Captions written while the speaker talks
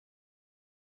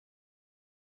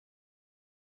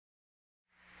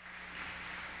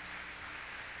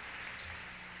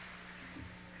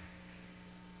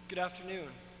Good afternoon.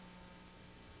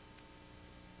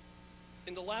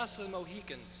 In The Last of the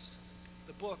Mohicans,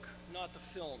 the book, not the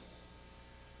film,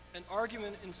 an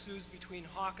argument ensues between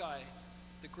Hawkeye,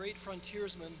 the great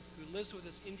frontiersman who lives with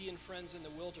his Indian friends in the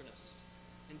wilderness,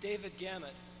 and David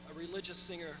Gamet, a religious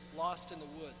singer lost in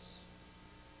the woods.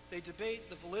 They debate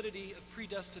the validity of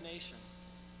predestination,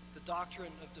 the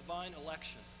doctrine of divine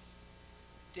election.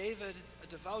 David, a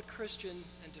devout Christian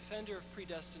and defender of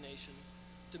predestination,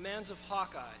 demands of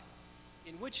Hawkeye,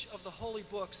 in which of the holy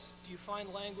books do you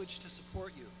find language to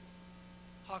support you?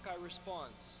 Hawkeye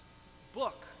responds,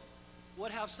 book,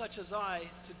 what have such as I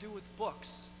to do with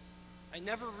books? I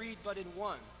never read but in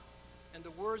one, and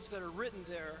the words that are written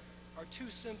there are too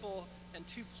simple and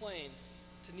too plain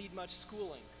to need much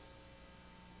schooling.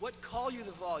 What call you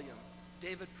the volume?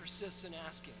 David persists in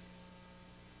asking.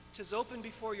 'Tis open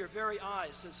before your very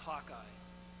eyes, says Hawkeye.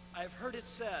 I have heard it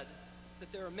said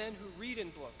that there are men who read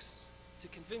in books to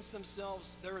convince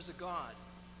themselves there is a God.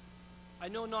 I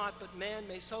know not, but man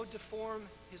may so deform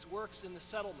his works in the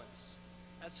settlements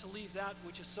as to leave that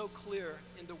which is so clear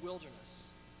in the wilderness.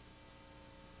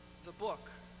 The book,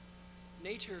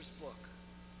 nature's book,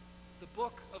 the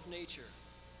book of nature.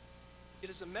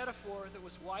 It is a metaphor that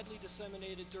was widely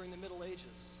disseminated during the Middle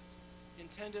Ages,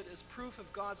 intended as proof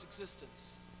of God's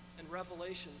existence and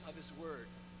revelation of his word.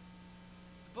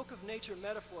 The book of nature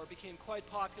metaphor became quite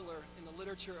popular in the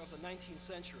literature of the 19th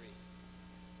century.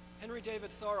 Henry David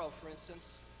Thoreau, for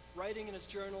instance, writing in his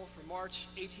journal for March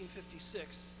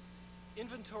 1856,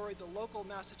 inventoried the local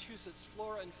Massachusetts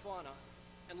flora and fauna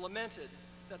and lamented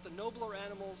that the nobler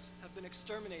animals have been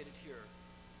exterminated here: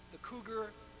 the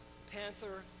cougar,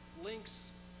 panther,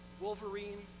 lynx,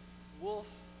 wolverine, wolf,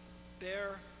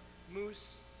 bear,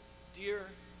 moose, deer,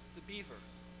 the beaver,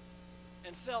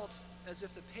 and felt as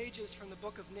if the pages from the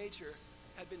book of nature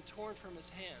had been torn from his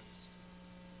hands.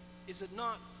 Is it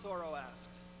not, Thoreau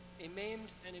asked, a maimed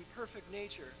and imperfect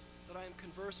nature that I am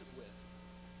conversant with?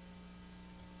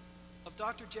 Of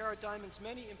Dr. Jared Diamond's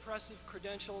many impressive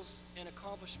credentials and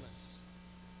accomplishments,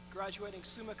 graduating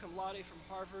summa cum laude from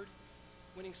Harvard,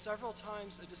 winning several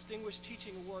times a distinguished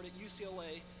teaching award at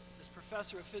UCLA as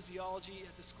professor of physiology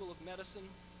at the School of Medicine,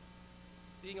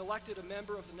 being elected a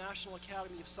member of the National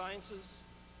Academy of Sciences,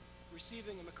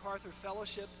 receiving a MacArthur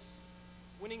Fellowship,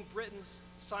 winning Britain's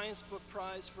Science Book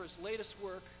Prize for his latest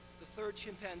work, The Third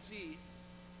Chimpanzee,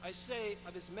 I say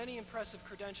of his many impressive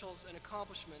credentials and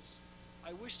accomplishments,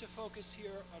 I wish to focus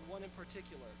here on one in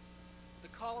particular, the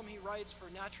column he writes for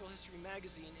Natural History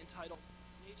magazine entitled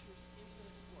Nature's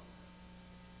Infinite Book.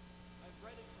 I've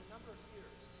read it for a number of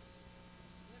years.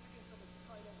 The significance of its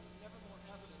title was never more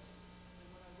evident than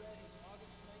when I read his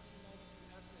August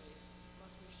 1992 essay,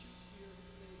 Must We Shoot Deer to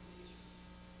Save Nature?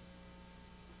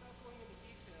 Without going into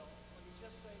detail, let me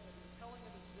just say that in telling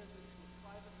of his visit to a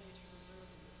private nature reserve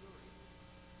in Missouri,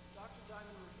 Dr.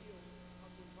 Diamond reveals how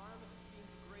the environment is being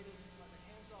degraded by the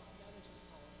hands-off management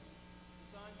policy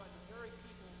designed by the very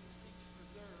people who seek to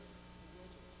preserve the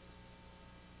wilderness.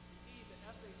 Indeed, the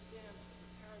essay stands as a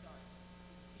paradigm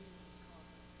for the theme of his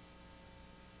conference.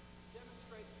 It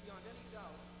demonstrates beyond any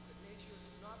doubt that nature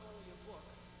is not only a book,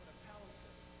 but a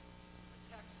palimpsest, a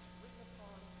text written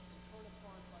upon and torn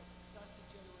apart by successive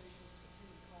generations of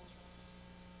human cultures.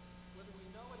 Whether we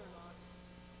know it or not,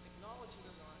 acknowledge it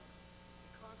or not,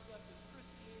 the concept of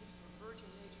pristine or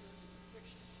virgin nature is a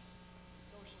fiction, a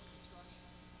social construction.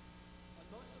 On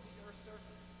most of the Earth's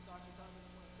surface, Dr. Diamond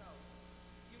points out,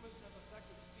 humans have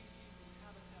affected species and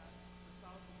habitats for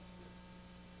thousands of years.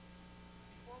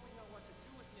 Before we know what to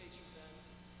do with nature, then,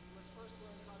 we must first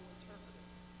learn how to interpret it.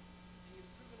 And he has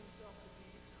proven himself to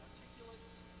be an articulate,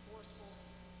 forceful,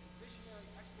 and visionary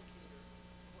explicator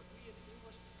of what we in the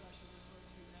English profession refer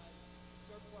to as the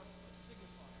surplus of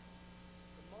signifier,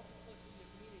 the multiplicity of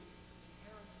meanings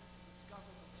inherent and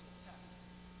discoverable in a text.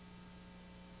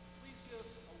 Please give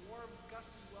a warm,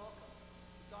 gusty welcome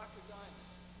to Dr. Diamond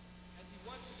as he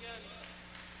once again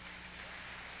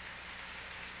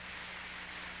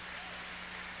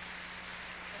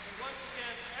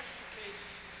extricates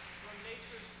from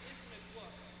nature's infinite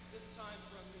book, this time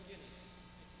from New Guinea.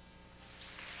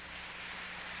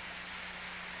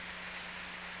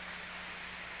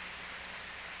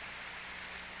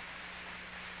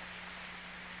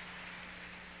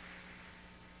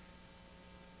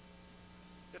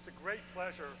 It's a great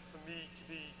pleasure for me to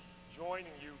be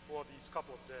joining you for these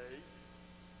couple of days.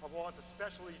 I want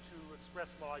especially to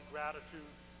express my gratitude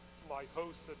to my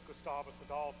hosts at Gustavus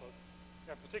Adolphus,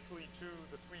 and particularly to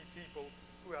the three people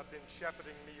who have been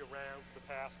shepherding me around for the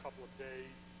past couple of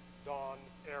days, Don,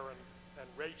 Aaron, and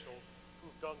Rachel,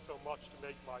 who've done so much to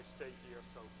make my stay here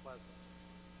so pleasant.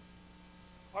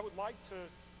 I would like to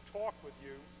talk with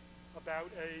you about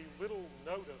a little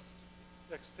noticed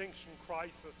extinction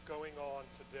crisis going on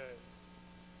today.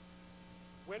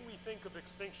 When we think of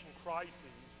extinction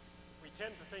crises, we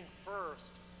tend to think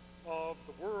first of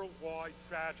the worldwide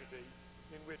tragedy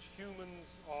in which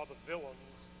humans are the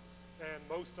villains and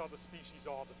most other species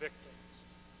are the victims.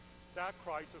 That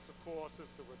crisis, of course,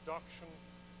 is the reduction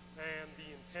and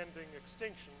the impending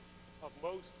extinction of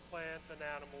most plant and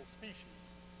animal species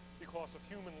because of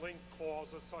human-linked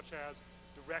causes such as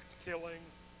direct killing,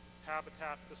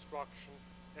 habitat destruction,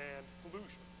 and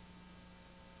pollution.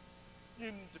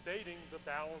 In debating the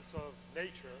balance of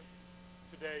nature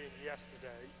today and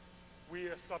yesterday, we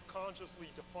are subconsciously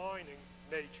defining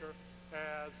nature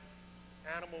as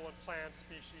animal and plant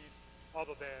species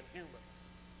other than humans.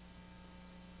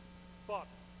 But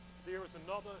there is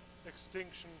another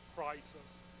extinction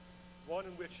crisis, one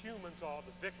in which humans are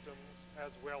the victims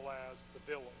as well as the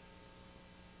villains.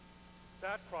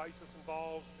 That crisis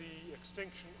involves the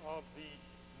extinction of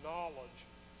the knowledge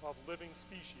of living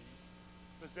species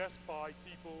possessed by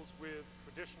peoples with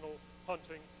traditional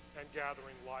hunting and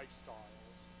gathering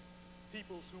lifestyles,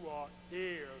 peoples who are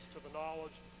heirs to the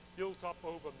knowledge built up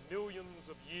over millions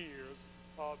of years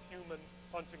of human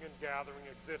hunting and gathering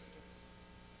existence.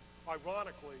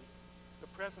 Ironically, the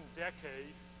present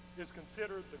decade is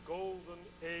considered the golden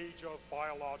age of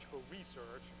biological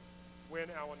research, when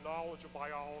our knowledge of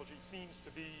biology seems to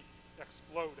be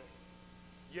exploding.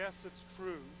 Yes, it's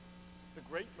true, the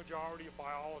great majority of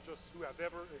biologists who have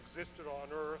ever existed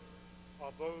on Earth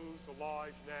are those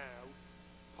alive now,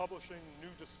 publishing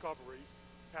new discoveries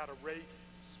at a rate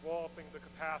swamping the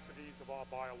capacities of our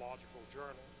biological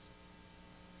journals.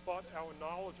 But our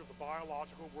knowledge of the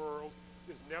biological world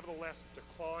is nevertheless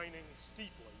declining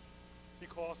steeply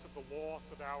because of the loss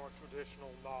of our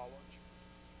traditional knowledge.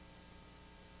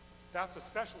 That's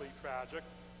especially tragic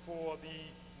for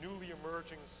the newly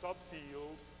emerging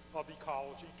subfield of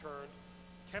ecology turned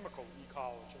chemical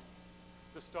ecology,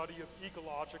 the study of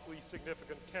ecologically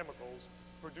significant chemicals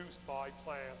produced by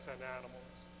plants and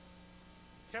animals.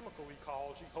 Chemical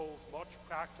ecology holds much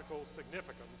practical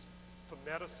significance for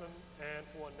medicine and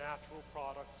for natural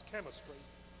products chemistry.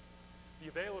 The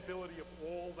availability of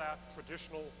all that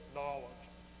traditional knowledge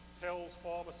tells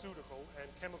pharmaceutical and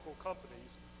chemical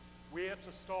companies where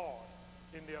to start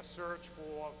in their search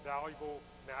for valuable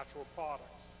natural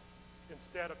products,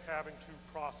 instead of having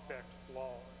to prospect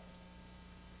blind.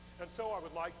 And so I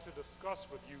would like to discuss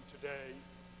with you today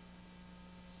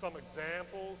some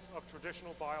examples of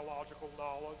traditional biological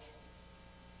knowledge,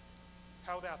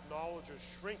 how that knowledge is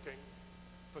shrinking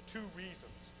for two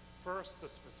reasons. First, the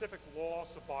specific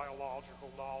loss of biological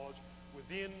knowledge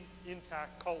within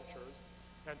intact cultures,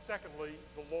 and secondly,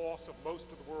 the loss of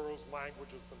most of the world's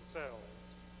languages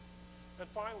themselves. And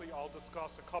finally, I'll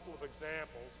discuss a couple of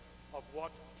examples of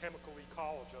what chemical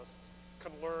ecologists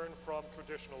can learn from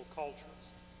traditional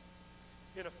cultures.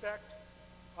 In effect,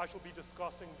 I shall be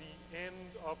discussing the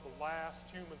end of the last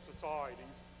human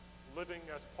societies living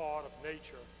as part of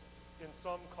nature in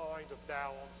some kind of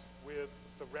balance with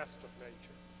the rest of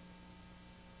nature.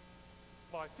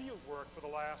 My field work for the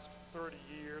last 30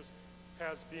 years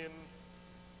has been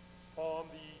on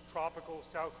the tropical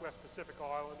Southwest Pacific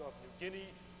island of New Guinea,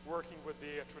 working with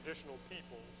their traditional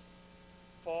peoples,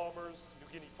 farmers,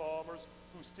 New Guinea farmers,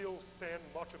 who still spend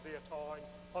much of their time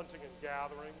hunting and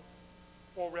gathering,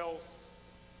 or else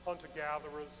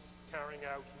hunter-gatherers carrying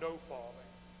out no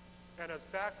farming. And as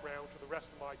background to the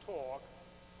rest of my talk,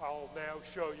 I'll now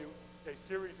show you a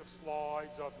series of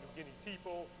slides of New Guinea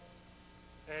people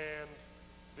and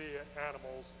their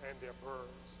animals and their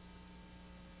birds.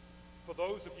 For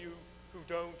those of you who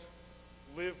don't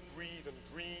live, breathe, and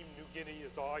dream New Guinea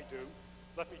as I do,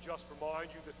 let me just remind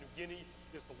you that New Guinea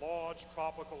is the large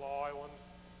tropical island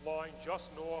lying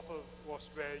just north of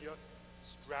Australia,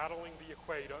 straddling the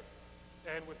equator,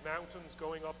 and with mountains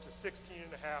going up to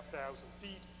 16,500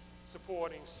 feet,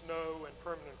 supporting snow and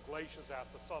permanent glaciers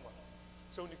at the summit.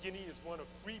 So New Guinea is one of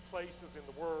 3 places in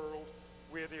the world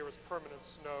where there is permanent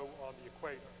snow on the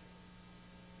equator.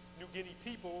 New Guinea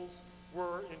peoples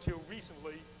were, until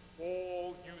recently,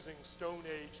 all using Stone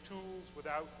Age tools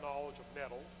without knowledge of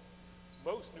metal.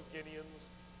 Most New Guineans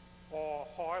are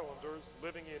highlanders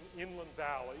living in inland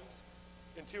valleys,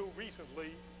 until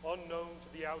recently unknown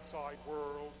to the outside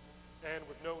world and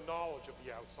with no knowledge of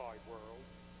the outside world.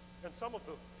 And some of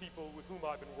the people with whom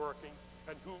I've been working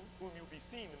and whom you'll be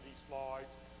seeing in these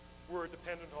slides were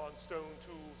dependent on stone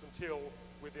tools until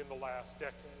within the last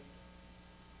decade.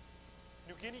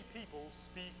 New Guinea people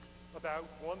speak about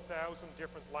 1,000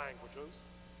 different languages.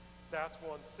 That's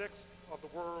 1/6 of the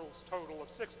world's total of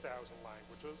 6,000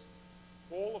 languages.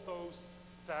 All of those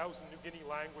 1,000 New Guinea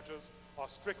languages are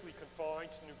strictly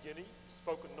confined to New Guinea,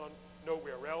 spoken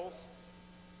nowhere else,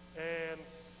 and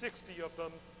 60 of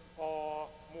them are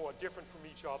more different from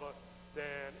each other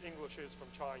than English is from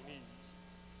Chinese.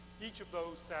 Each of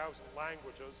those 1,000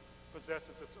 languages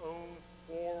possesses its own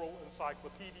oral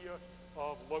encyclopedia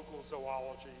of local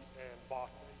zoology and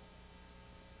botany.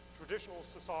 Traditional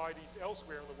societies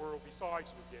elsewhere in the world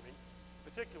besides New Guinea,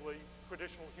 particularly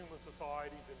traditional human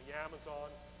societies in the Amazon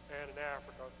and in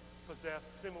Africa, possess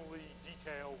similarly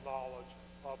detailed knowledge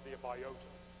of their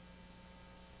biota.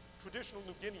 Traditional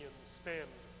New Guineans spend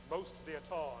most of their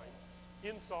time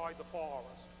inside the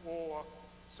forest or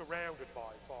surrounded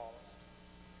by forest.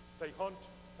 They hunt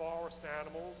forest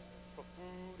animals for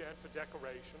food and for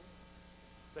decoration.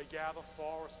 They gather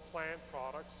forest plant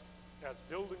products as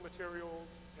building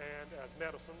materials and as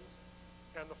medicines,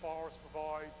 and the forest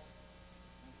provides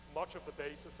much of the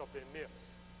basis of their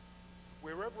myths.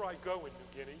 Wherever I go in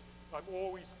New Guinea, I'm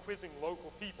always quizzing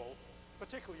local people,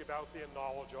 particularly about their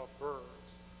knowledge of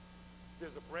birds.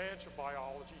 There's a branch of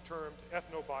biology termed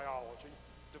ethnobiology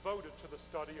devoted to the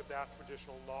study of that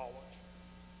traditional knowledge.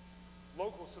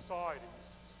 Local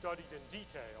societies, studied in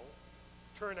detail,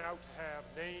 turn out to have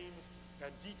names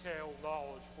and detailed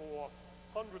knowledge for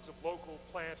hundreds of local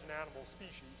plant and animal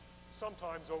species,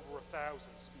 sometimes over 1,000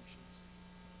 species.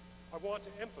 I want to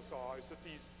emphasize that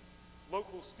these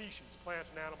local species, plant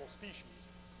and animal species,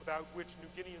 about which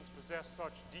New Guineans possess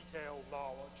such detailed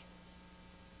knowledge,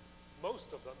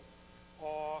 most of them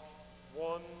are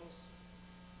ones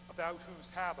about whose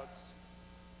habits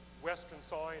Western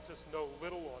scientists know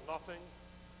little or nothing,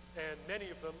 and many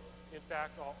of them, in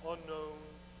fact, are unknown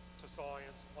to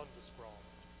science, undescribed.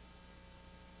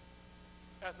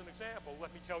 As an example,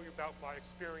 let me tell you about my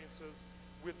experiences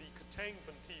with the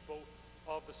Katangban people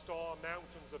of the Star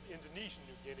Mountains of Indonesian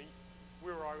New Guinea,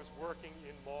 where I was working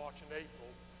in March and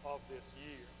April of this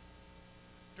year.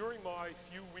 During my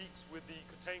few weeks with the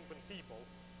Katangban people,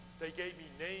 they gave me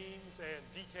names and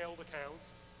detailed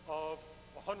accounts of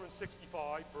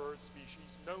 165 bird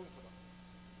species known to them.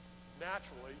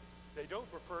 Naturally, they don't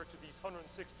refer to these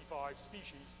 165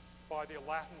 species by their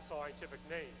Latin scientific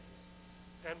names,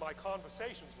 and my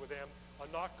conversations with them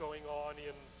are not going on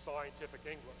in scientific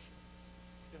English.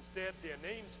 Instead, their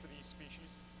names for these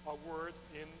species are words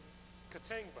in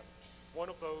Katangban, one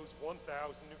of those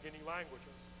 1,000 New Guinea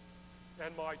languages.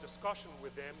 And my discussion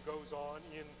with them goes on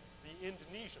in the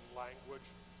Indonesian language,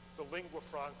 the lingua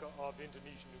franca of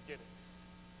Indonesian New Guinea.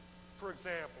 For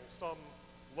example, some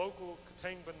local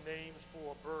Katangban names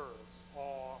for birds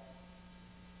are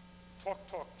Tok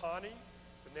Tok Pani,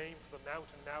 the name for the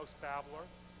mountain mouse babbler;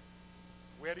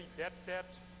 Weri Bet Bet,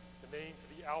 the name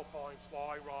for the alpine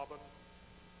fly robin;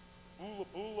 Bula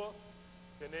Bula,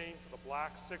 the name for the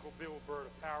black sickle-billed bird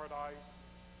of paradise;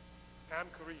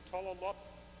 Amkari Tololop,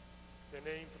 the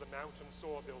name for the mountain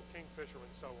saw-billed kingfisher,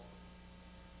 and so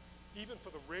on. Even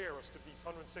for the rarest of these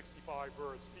 165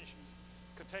 bird species,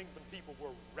 Katangban people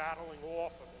were rattling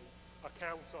off at me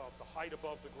accounts of the height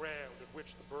above the ground at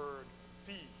which the bird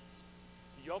feeds,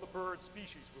 the other bird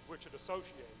species with which it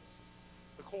associates,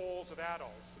 the calls of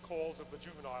adults, the calls of the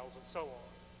juveniles, and so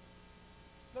on.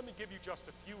 Let me give you just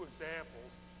a few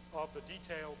examples of the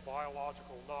detailed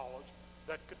biological knowledge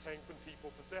that Katangban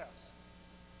people possess.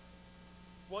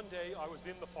 One day I was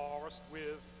in the forest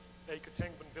with a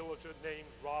Katangban villager named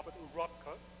Robert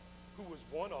Urupka, who was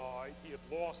one-eyed. He had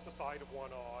lost the sight of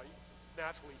one eye.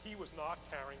 Naturally, he was not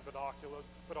carrying binoculars,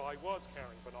 but I was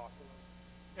carrying binoculars.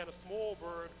 And a small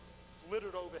bird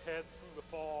flitted overhead through the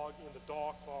fog in the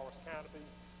dark forest canopy,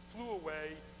 flew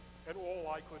away, and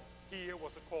all I could hear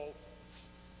was a call, "Tss."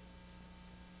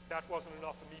 That wasn't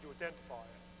enough for me to identify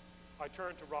it. I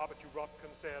turned to Robert Urupka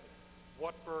and said,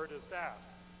 "What bird is that?"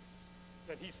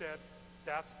 And he said,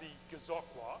 "That's the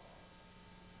Gazokwa."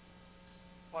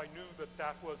 I knew that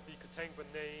that was the Katangban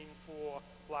name for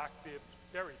black-bibbed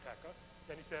berrypecker,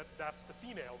 and he said, "That's the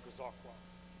female Gazokwa."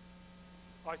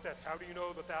 I said, "How do you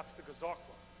know that that's the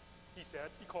Gazokwa?" He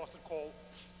said, "Because it called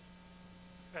tss."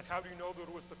 "And how do you know that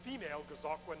it was the female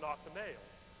Gazokwa, not the male?"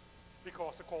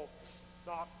 "Because it called tss,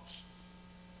 not tss."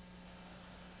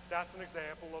 That's an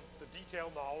example of the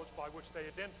detailed knowledge by which they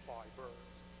identify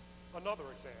birds.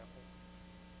 Another example.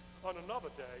 On another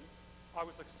day, I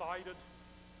was excited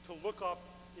to look up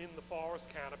in the forest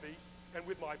canopy, and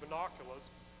with my binoculars,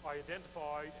 I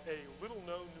identified a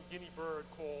little-known New Guinea bird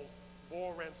called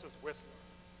Lawrence's whistler.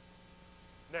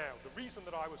 Now, the reason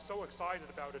that I was so excited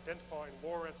about identifying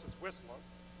Lawrence's whistler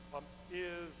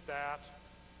is that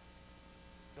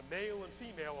the male and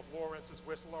female of Lawrence's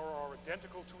whistler are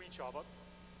identical to each other,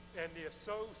 and they're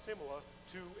so similar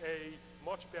to a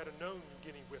much better known New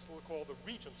Guinea whistler called the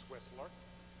Regent's whistler,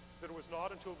 that it was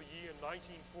not until the year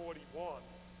 1941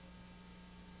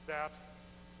 that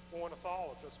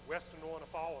ornithologists, Western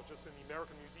ornithologists in the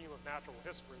American Museum of Natural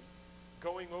History,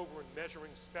 going over and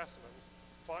measuring specimens,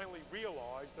 finally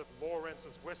realized that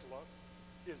Lawrence's whistler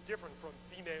is different from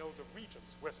females of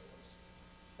Regent's whistlers.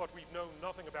 But we've known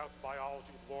nothing about the biology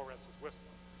of Lawrence's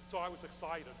whistler. So I was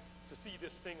excited to see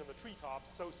this thing in the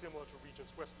treetops so similar to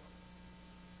Regent's whistler.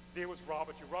 There was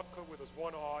Robert Urupka with his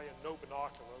one eye and no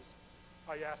binoculars.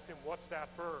 I asked him, "What's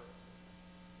that bird?"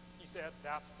 He said,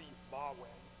 "That's the mawe."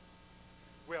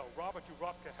 Well, Robert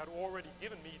Urupka had already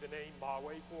given me the name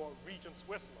mawe for Regent's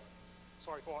whistler.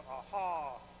 So I thought,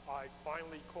 aha, I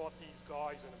finally caught these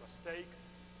guys in a mistake.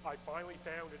 I finally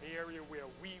found an area where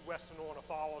we Western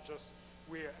ornithologists,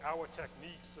 where our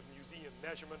techniques of museum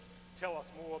measurement tell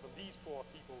us more than these poor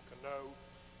people can know.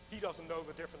 He doesn't know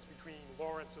the difference between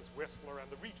Lawrence's whistler and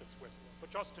the Regent's whistler.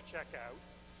 But just to check out,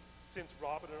 since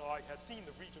Robert and I had seen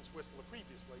the Regent's whistler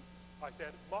previously, I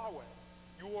said, "Mawe,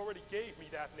 you already gave me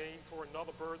that name for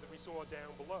another bird that we saw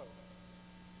down below."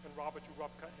 And Robert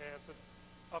Urupka answered,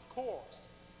 "Of course.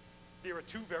 There are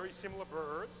two very similar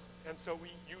birds, and so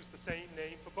we use the same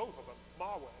name for both of them,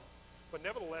 mawe. But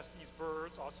nevertheless, these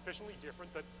birds are sufficiently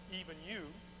different that even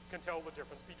you can tell the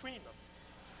difference between them.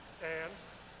 And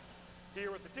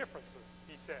here are the differences,"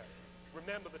 he said.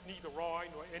 "Remember that neither I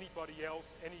nor anybody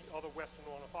else, any other Western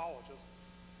ornithologist,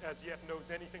 as yet knows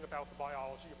anything about the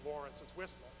biology of Lawrence's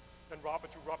whistler. And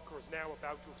Robert Urupka is now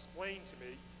about to explain to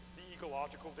me the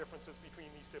ecological differences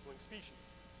between these sibling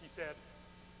species." He said,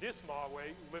 "This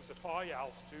mawe lives at high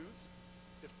altitudes.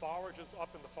 It forages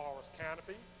up in the forest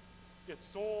canopy. Its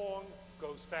song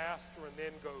goes faster and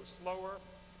then goes slower,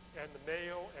 and the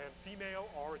male and female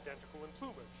are identical in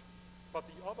plumage. But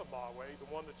the other mawe, the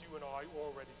one that you and I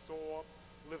already saw,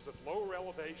 lives at lower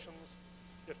elevations.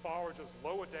 It forages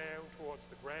lower down towards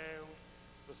the ground.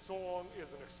 The song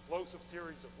is an explosive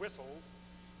series of whistles,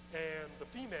 and the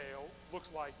female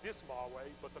looks like this mawe,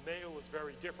 but the male is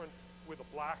very different, with a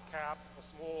black cap, a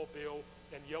small bill,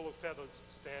 and yellow feathers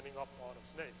standing up on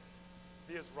its nape."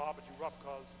 There's Robert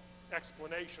Urupka's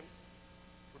explanation,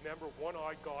 remember,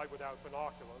 one-eyed guy without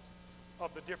binoculars,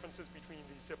 of the differences between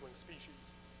these sibling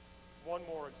species. One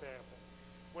more example.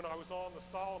 When I was on the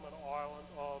Solomon Island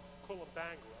of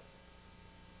Kulambangara,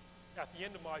 at the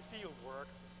end of my field work,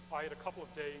 I had a couple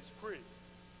of days free.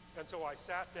 And so I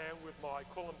sat down with my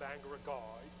Kulambangara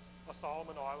guide, a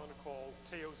Solomon Islander called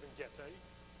Teo Zingete,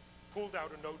 pulled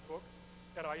out a notebook,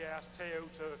 and I asked Teo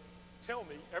to tell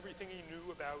me everything he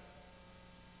knew about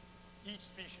each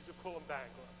species of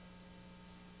Kulambangara.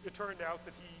 It turned out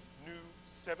that he knew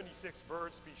 76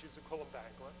 bird species of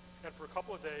Kulambangara, and for a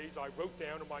couple of days I wrote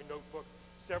down in my notebook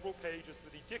several pages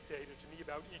that he dictated to me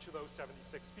about each of those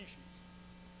 76 species.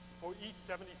 For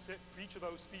each of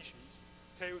those species,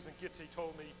 Teo Zingete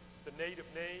told me the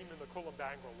native name in the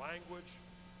Kulambangara language,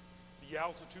 the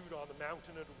altitude on the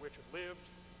mountain at which it lived,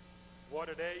 what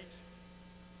it ate,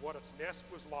 what its nest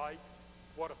was like,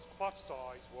 what its clutch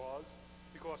size was,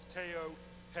 because Teo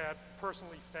had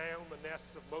personally found the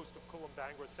nests of most of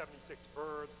Kulambangara's 76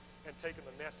 birds and taken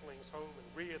the nestlings home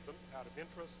and reared them out of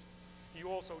interest. He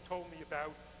also told me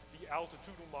about the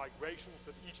altitudinal migrations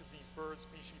that each of these bird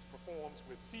species performs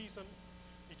with season.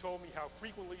 He told me how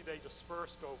frequently they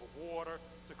dispersed over water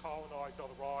to colonize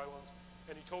other islands,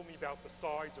 and he told me about the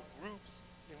size of groups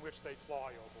in which they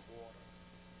fly over water.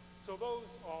 So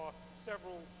those are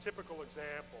several typical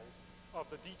examples of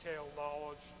the detailed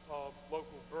knowledge of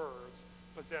local birds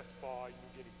possessed by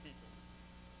New Guinea people.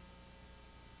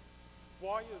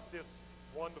 Why is this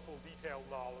wonderful detailed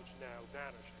knowledge now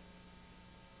vanishing?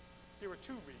 There are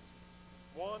two reasons.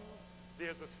 One,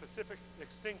 there's a specific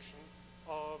extinction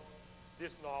of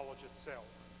this knowledge itself.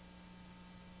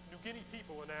 New Guinea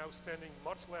people are now spending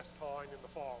much less time in the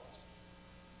forest.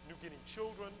 New Guinea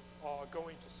children are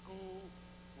going to school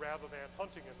rather than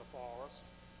hunting in the forest.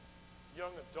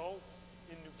 Young adults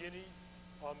in New Guinea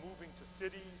are moving to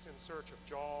cities in search of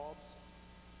jobs,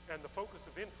 and the focus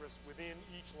of interest within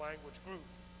each language group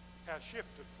has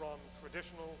shifted from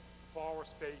traditional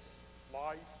forest-based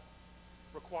life,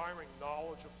 requiring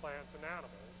knowledge of plants and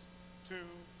animals, to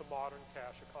the modern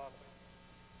cash economy.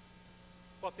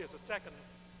 But there's a second,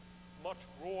 much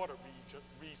broader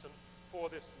reason for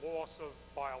this loss of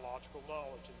biological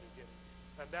knowledge in New Guinea,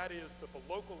 and that is that the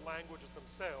local languages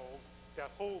themselves that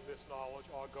hold this knowledge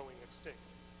are going extinct.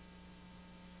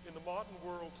 In the modern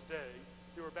world today,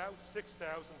 there are about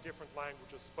 6,000 different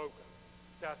languages spoken.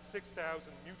 That's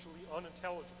 6,000 mutually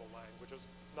unintelligible languages,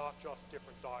 not just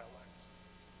different dialects.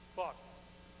 But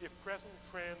if present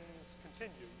trends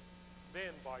continue,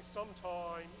 then by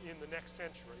sometime in the next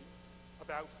century,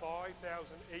 about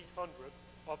 5,800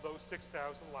 of those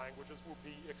 6,000 languages will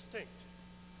be extinct,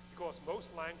 because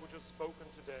most languages spoken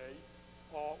today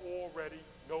are already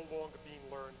no longer being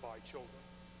learned by children.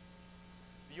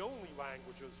 The only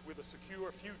languages with a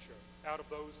secure future out of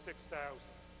those 6,000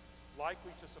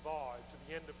 likely to survive to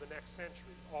the end of the next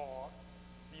century are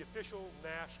the official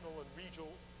national and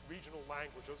regional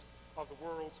languages of the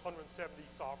world's 170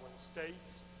 sovereign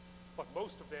states, but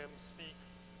most of them speak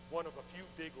one of a few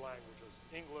big languages: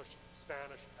 English,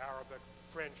 Spanish, Arabic,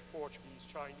 French, Portuguese,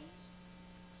 Chinese,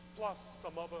 plus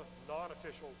some other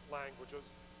non-official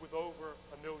languages with over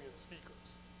 1 million speakers.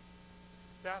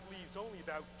 That leaves only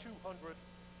about 200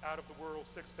 out of the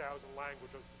world's 6,000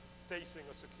 languages facing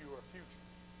a secure future.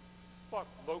 But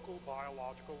local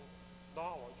biological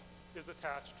knowledge is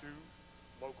attached to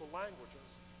local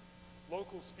languages.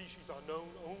 Local species are known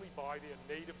only by their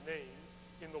native names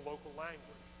in the local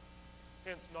language.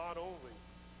 Hence, not only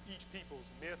each people's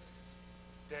myths,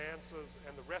 dances,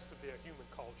 and the rest of their human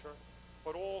culture,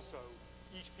 but also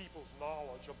each people's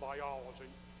knowledge of biology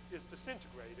is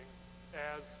disintegrating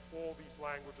as all these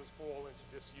languages fall into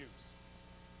disuse.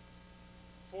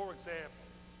 For example,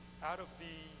 out of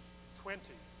the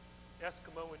 20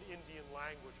 Eskimo and Indian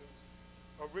languages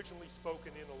originally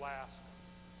spoken in Alaska,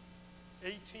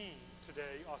 18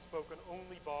 today are spoken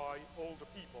only by older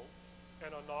people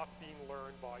and are not being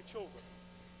learned by children.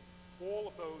 All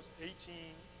of those 18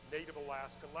 native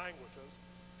Alaskan languages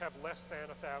have less than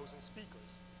 1,000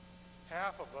 speakers.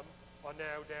 Half of them are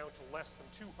now down to less than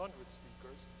 200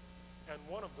 speakers, and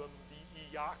one of them, the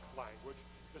Eyak language,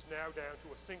 is now down to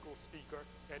a single speaker,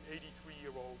 an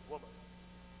 83-year-old woman.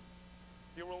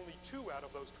 There are only 2 out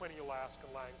of those 20 Alaskan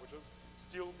languages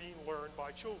still being learned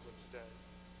by children today: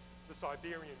 the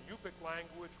Siberian Yupik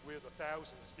language with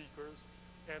 1,000 speakers,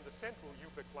 and the Central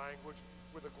Yupik language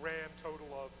with a grand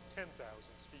total of 10,000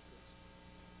 speakers.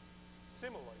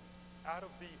 Similarly, out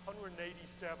of the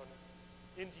 187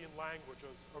 Indian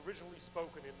languages originally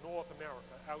spoken in North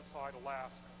America outside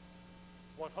Alaska,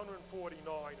 149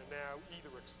 are now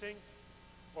either extinct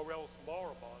or else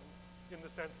moribund, in the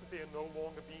sense that they are no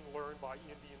longer being learned by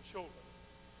Indian children.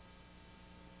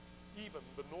 Even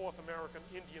the North American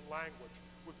Indian language,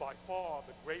 with by far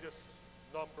the greatest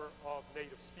number of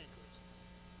native speakers,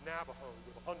 Navajo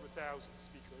with 100,000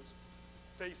 speakers,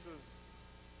 faces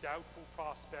doubtful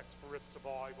prospects for its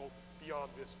survival beyond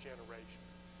this generation,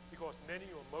 because many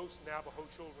or most Navajo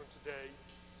children today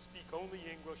speak only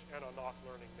English and are not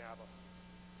learning Navajo.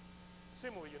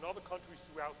 Similarly, in other countries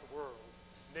throughout the world,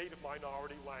 native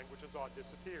minority languages are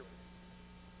disappearing.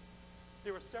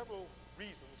 There are several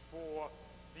reasons for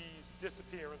these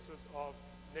disappearances of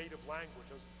native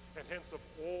languages, and hence of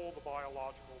all the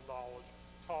biological knowledge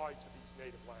tied to these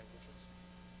native languages.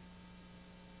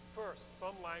 First,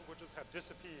 some languages have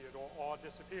disappeared or are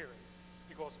disappearing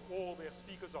because all their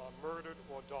speakers are murdered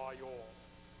or die off,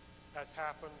 as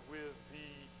happened with the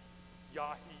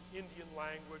Yahi Indian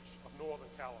language of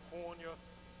Northern California.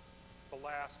 The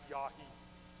last Yahi,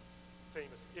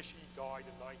 famous Ishi, died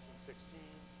in 1916.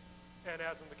 And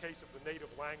as in the case of the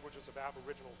native languages of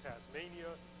Aboriginal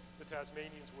Tasmania, the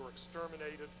Tasmanians were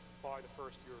exterminated by the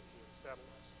first European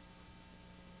settlers.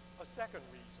 A second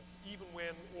reason, even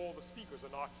when all the speakers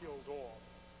are not killed off,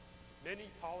 many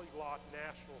polyglot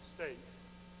national states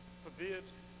forbid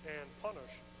and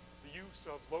punish the use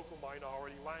of local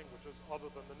minority languages other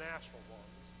than the national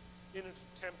ones in an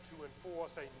attempt to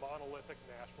enforce a monolithic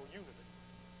national unity.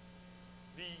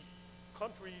 The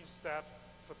countries that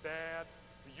forbade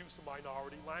the use of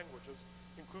minority languages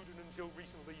included until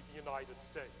recently the United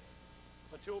States.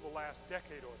 Until the last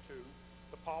decade or two,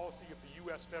 the policy of the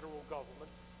US federal government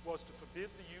was to forbid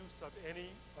the use of any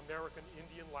American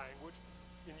Indian language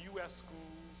in US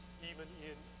schools, even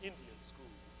in Indian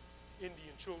schools.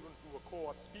 Indian children who were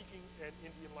caught speaking an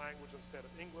Indian language instead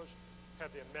of English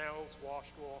had their mouths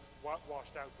washed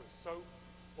out with soap,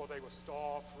 or they were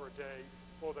starved for a day,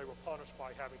 or they were punished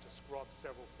by having to scrub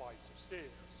several flights of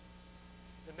stairs.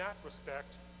 In that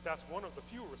respect, that's one of the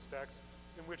few respects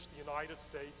in which the United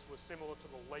States was similar to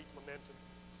the late lamented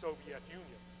Soviet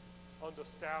Union. Under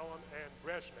Stalin and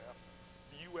Brezhnev,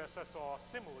 the USSR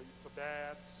similarly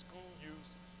forbade school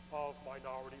use of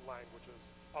minority languages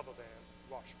other than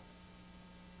Russian.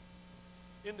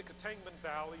 In the Ketengban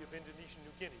Valley of Indonesian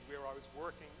New Guinea, where I was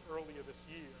working earlier this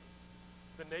year,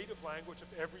 the native language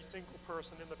of every single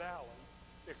person in the valley,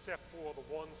 except for the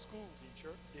one school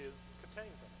teacher, is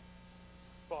Ketengban.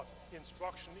 But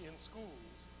instruction in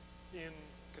schools, in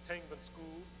Ketengban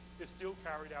schools, is still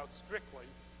carried out strictly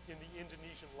in the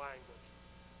Indonesian language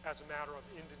as a matter of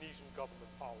Indonesian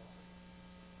government policy.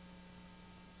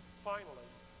 Finally,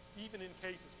 even in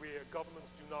cases where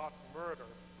governments do not murder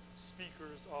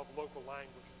speakers of local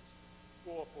languages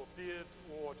or forbid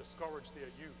or discourage their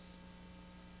use,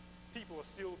 people are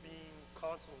still being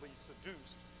constantly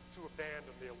seduced to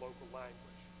abandon their local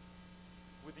language.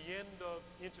 With the end of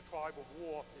intertribal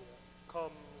warfare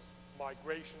comes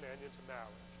migration and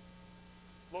intermarriage.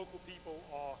 Local people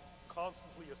are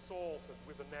constantly assaulted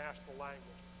with the national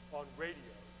language on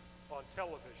radio, on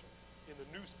television, in the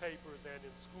newspapers and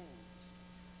in schools.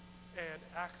 And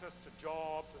access to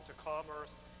jobs and to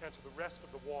commerce and to the rest of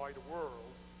the wider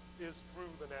world is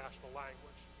through the national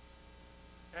language.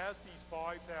 As these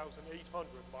 5,800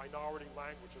 minority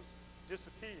languages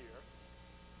disappear,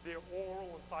 their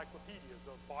oral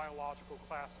encyclopedias of biological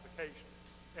classification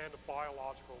and of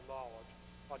biological knowledge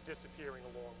are disappearing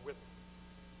along with them.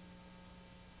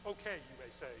 Okay, you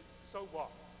may say, so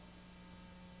what?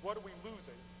 What are we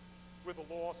losing with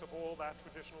the loss of all that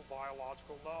traditional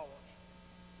biological knowledge?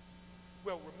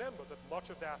 Well, remember that much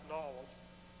of that knowledge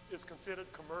is considered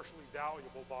commercially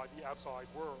valuable by the outside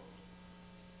world.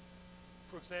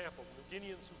 For example, the New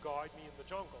Guineans who guide me in the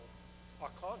jungle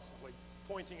are constantly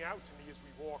pointing out to me as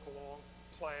we walk along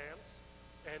plants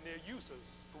and their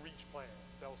uses for each plant.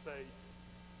 They'll say,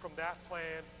 from that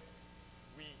plant,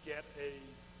 we get a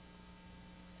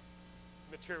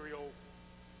material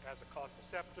as a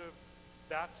contraceptive.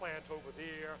 That plant over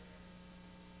there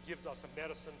gives us a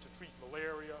medicine to treat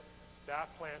malaria. That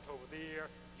plant over there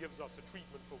gives us a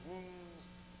treatment for wounds.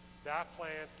 That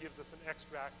plant gives us an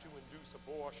extract to induce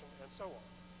abortion, and so on.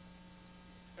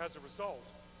 As a result,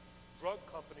 drug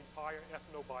companies hire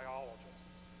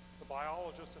ethnobiologists, the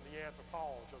biologists and the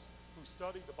anthropologists who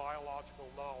study the biological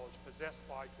knowledge possessed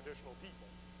by traditional people.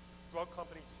 Drug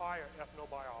companies hire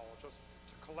ethnobiologists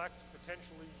to collect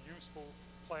potentially useful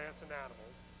plants and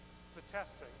animals for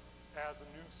testing as a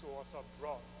new source of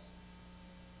drugs.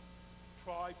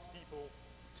 Tribespeople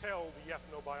tell the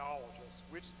ethnobiologists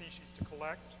which species to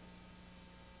collect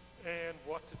and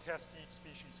what to test each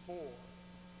species for.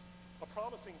 A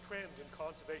promising trend in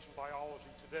conservation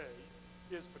biology today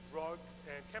is for drug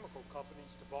and chemical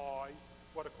companies to buy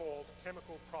what are called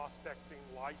chemical prospecting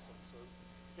licenses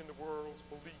in the world's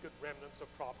beleaguered remnants of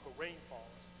tropical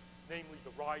rainforests, namely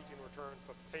the right in return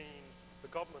for paying the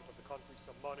government of the country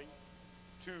some money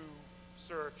to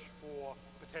search for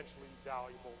potentially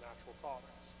valuable natural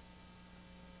products.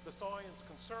 The science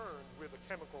concerned with the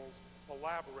chemicals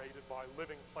elaborated by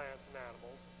living plants and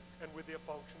animals and with their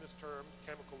function is termed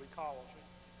chemical ecology.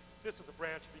 This is a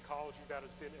branch of ecology that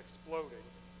has been exploding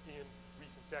in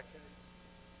recent decades.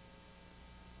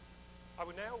 I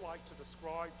would now like to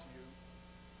describe to you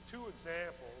two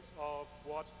examples of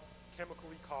what chemical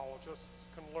ecologists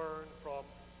can learn from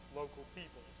local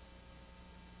peoples.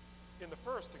 In the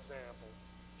first example,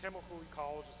 chemical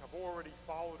ecologists have already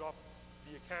followed up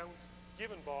the accounts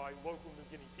given by local New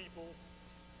Guinea people.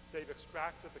 They've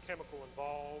extracted the chemical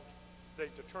involved,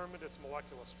 they've determined its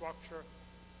molecular structure,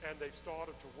 and they've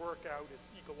started to work out its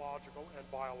ecological and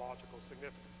biological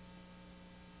significance.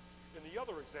 In the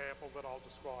other example that I'll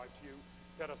describe to you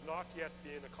that has not yet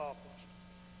been accomplished,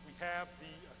 we have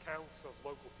the accounts of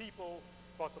local people,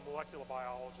 but the molecular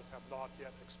biologists have not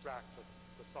yet extracted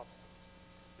the substance.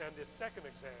 And this second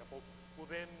example will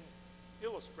then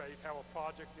illustrate how a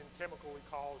project in chemical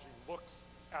ecology looks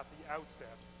at the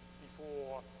outset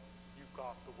before you've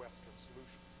got the Western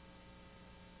solution.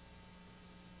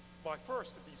 My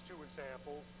first of these two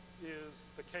examples is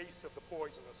the case of the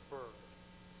poisonous bird.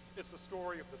 It's the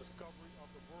story of the discovery of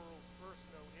the world's first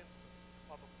known instance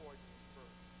of a poisonous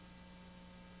bird.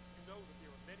 You know that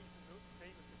there are many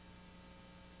famous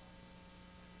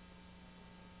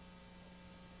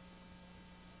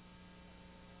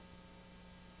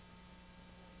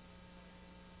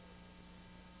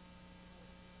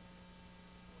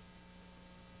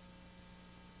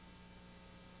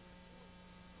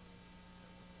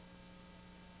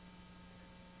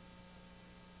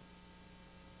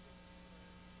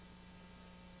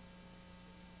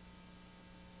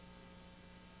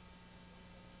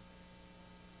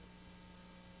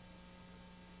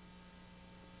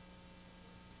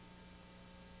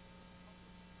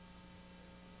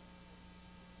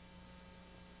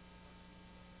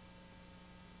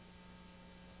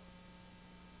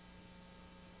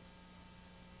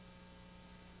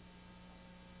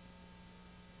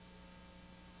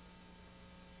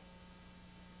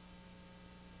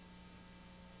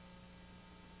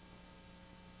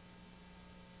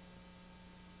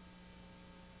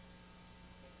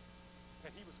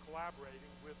and he was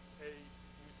collaborating with a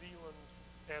New Zealand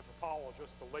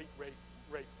anthropologist, the late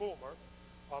Ray Fulmer,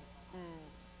 who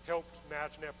helped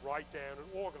Magenep write down and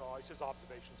organize his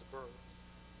observations of birds.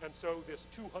 And so this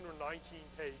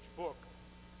 219-page book,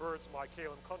 Birds of My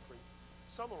Kale and Country,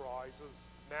 summarizes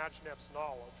Majnef's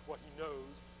knowledge, what he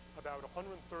knows about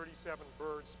 137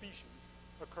 bird species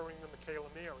occurring in the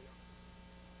Kalem area.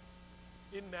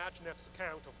 In Majnef's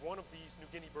account of one of these New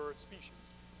Guinea bird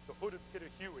species, the hooded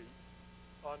pitahui,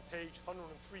 on page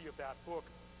 103 of that book,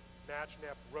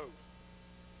 Majnef wrote,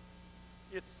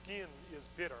 "Its skin is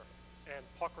bitter and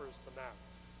puckers the mouth."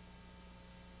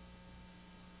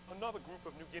 Another group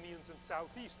of New Guineans in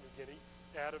southeast New Guinea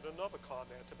added another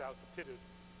comment about the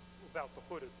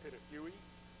hooded pitahui.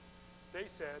 They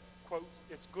said, quote,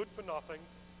 "It's good for nothing,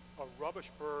 a rubbish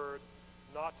bird,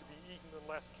 not to be eaten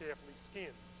unless carefully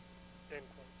skinned," end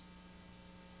quote.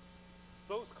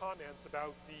 Those comments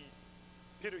about the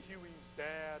pitahui's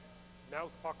bad,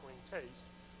 mouth-puckering taste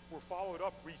were followed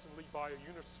up recently by a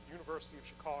University of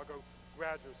Chicago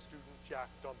graduate student, Jack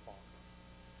Dunbarton.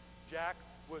 Jack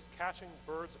was catching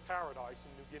birds of paradise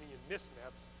in New Guinea in mist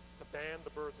nets to ban the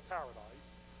birds of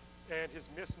paradise, and his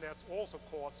mist nets also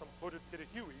caught some hooded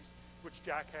pitahuis, which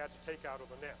Jack had to take out of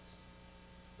the nets.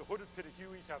 The hooded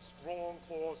pitahuis have strong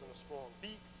claws and a strong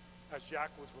beak. As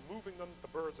Jack was removing them, the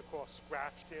birds, of course,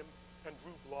 scratched him and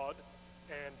drew blood,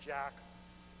 and Jack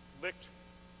licked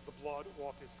the blood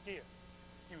off his skin.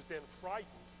 He was then frightened,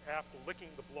 after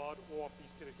licking the blood off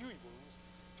these pitahui wounds,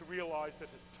 to realize that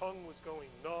his tongue was going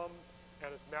numb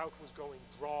and his mouth was going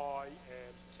dry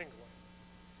and tingling.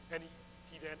 And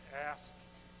he then asked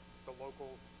the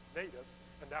local natives,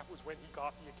 and that was when he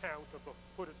got the account of the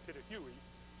hooded pitahui.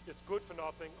 "It's good for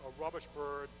nothing, a rubbish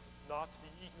bird, not to be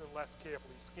eaten unless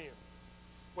carefully skinned."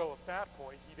 Well, at that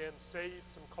point, he then saved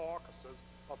some carcasses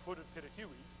of hooded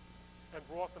pitahuis and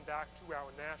brought them back to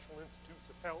our National Institutes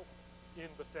of Health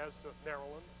in Bethesda,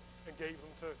 Maryland, and gave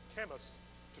them to chemists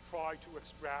to try to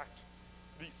extract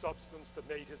the substance that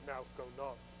made his mouth go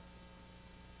numb.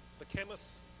 The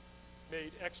chemists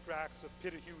made extracts of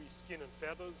pitahui skin and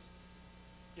feathers,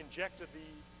 injected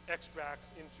the extracts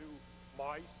into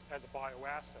mice as a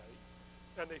bioassay,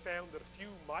 and they found that a few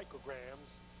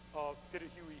micrograms of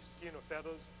pitahui skin or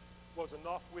feathers was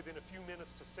enough within a few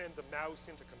minutes to send the mouse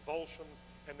into convulsions,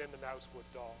 and then the mouse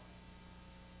would die.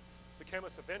 The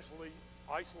chemists eventually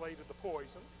isolated the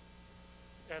poison,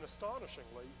 and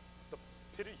astonishingly, the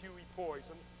pitahui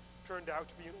poison turned out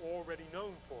to be an already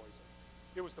known poison.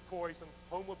 It was the poison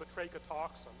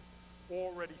homobatrachotoxin,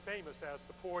 already famous as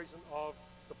the poison of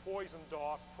the poison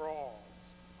dart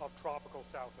frogs of tropical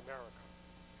South America.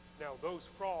 Now, those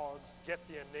frogs get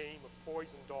their name of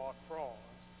poison dart frogs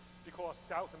because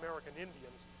South American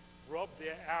Indians rubbed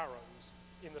their arrows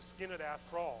in the skin of that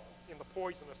frog, in the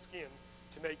poisonous skin,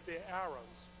 to make their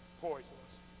arrows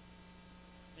poisonous.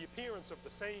 The appearance of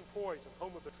the same poison,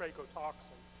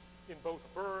 homobatrachotoxin, in both a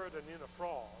bird and in a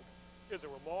frog is a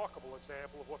remarkable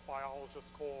example of what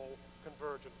biologists call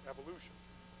convergent evolution.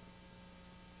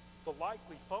 The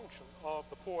likely function of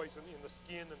the poison in the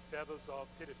skin and feathers of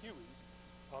pitahuis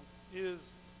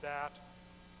is that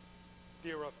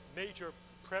there are major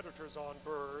predators on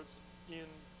birds in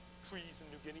trees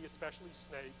in New Guinea, especially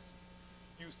snakes.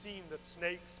 You've seen that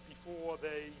snakes, before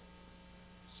they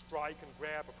strike and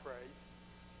grab a prey,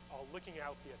 are licking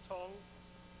out their tongue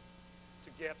to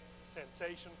get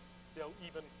sensation. They'll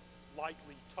even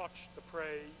lightly touch the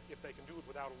prey if they can do it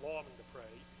without alarming the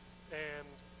prey. And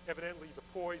evidently the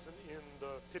poison in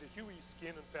the pitahui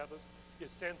skin and feathers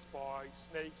is sensed by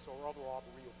snakes or other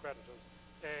arboreal predators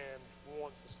and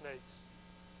warns the snakes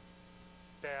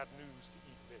bad news to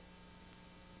eat meat.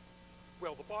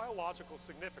 Well, the biological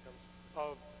significance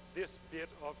of this bit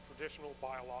of traditional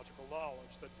biological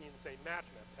knowledge that Ian St.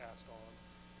 Majnef passed on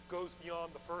goes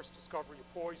beyond the first discovery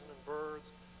of poison in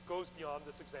birds, goes beyond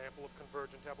this example of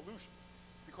convergent evolution,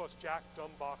 because Jack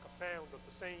Dunbarton found that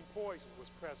the same poison was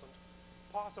present,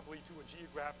 possibly to a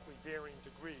geographically varying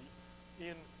degree,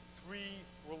 in 3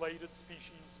 related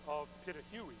species of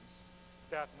pitahuis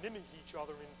that mimic each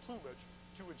other in plumage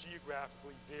to a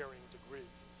geographically varying degree.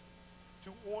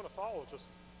 To ornithologists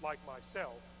like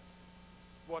myself,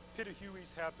 what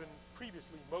pitahuis have been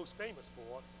previously most famous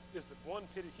for is that one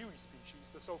pitahui species,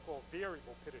 the so-called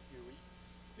variable pitahui,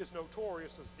 is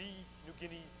notorious as the New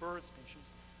Guinea bird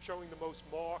species showing the most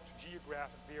marked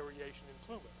geographic variation in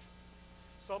plumage.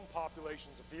 Some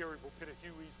populations of variable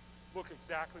pitahuis look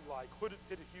exactly like hooded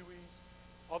pitahuis,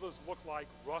 others look like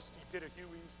rusty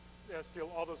pitahuis, and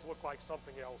still others look like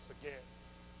something else again.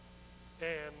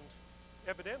 And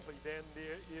evidently then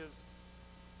there is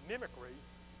mimicry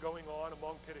going on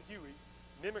among pitahuis,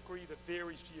 mimicry that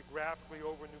varies geographically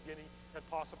over New Guinea, and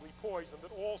possibly poison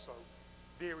that also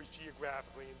varies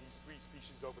geographically in these 3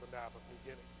 species over the map of New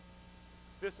Guinea.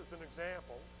 This is an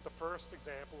example, the first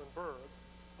example in birds,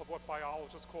 of what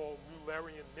biologists call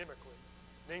Mullerian mimicry,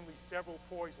 namely several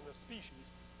poisonous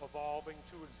species evolving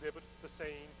to exhibit the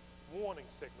same warning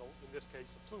signal, in this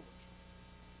case of plumage.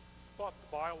 But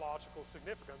the biological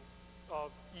significance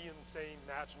of Ian Sain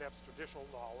Majnep's traditional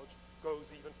knowledge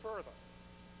goes even further.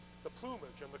 The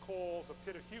plumage and the calls of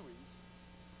pitahuis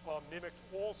are mimicked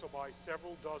also by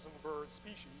several dozen bird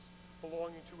species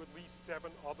belonging to at least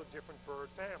 7 other different bird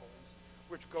families,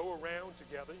 which go around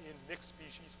together in mixed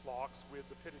species flocks with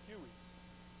the pitahuis.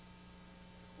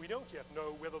 We don't yet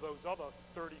know whether those other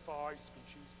 35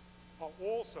 species are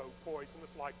also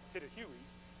poisonous like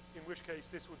pitahuis, in which case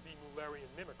this would be Mullerian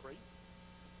mimicry,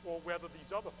 or whether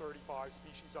these other 35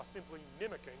 species are simply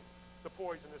mimicking the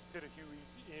poisonous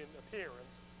pitahuis in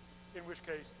appearance, in which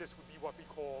case this would be what we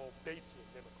call Batesian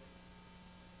mimicry.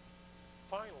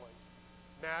 Finally,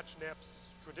 Majnep's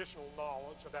traditional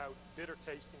knowledge about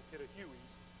bitter-tasting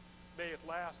pitahuis may at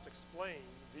last explain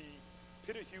the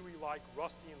pitahui-like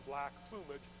rusty and black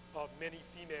plumage of many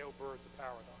female birds of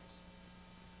paradise.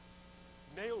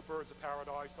 Male birds of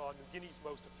paradise are New Guinea's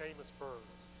most famous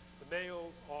birds. The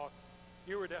males are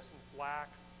iridescent black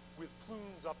with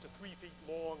plumes up to 3 feet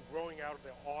long growing out of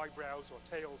their eyebrows or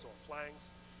tails or flanks,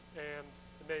 and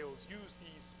the males use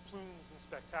these plumes and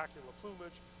spectacular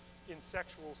plumage in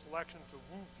sexual selection to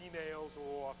woo females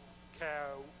or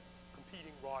cow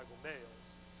competing rival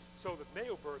males, so that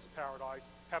male birds of paradise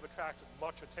have attracted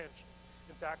much attention.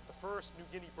 In fact, the first New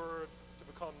Guinea bird to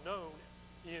become known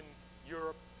in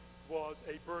Europe was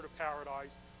a bird of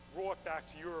paradise brought back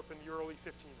to Europe in the early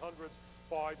 1500s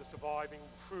by the surviving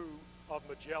crew of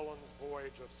Magellan's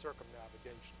voyage of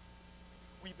circumnavigation.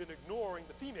 We've been ignoring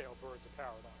the female birds of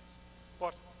paradise,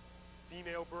 but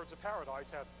female birds of paradise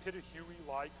have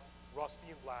pitahui-like rusty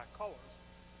and black colors.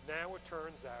 Now it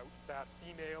turns out that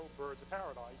female birds of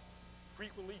paradise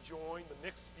frequently join the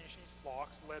mixed species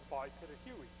flocks led by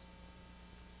pitahuis.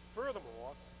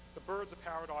 Furthermore, the birds of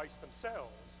paradise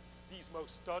themselves, these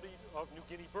most studied of New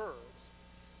Guinea birds,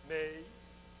 may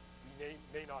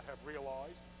not have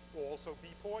realized, also be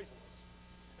poisonous.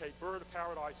 A bird of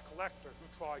paradise collector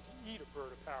who tried to eat a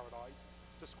bird of paradise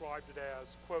described it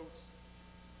as, quotes,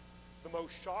 "the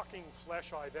most shocking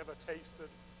flesh I've ever tasted,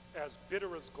 as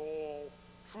bitter as gall,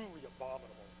 truly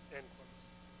abominable," end quotes.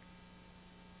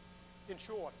 In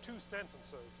short, 2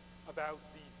 sentences about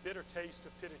the bitter taste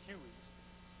of pitahuis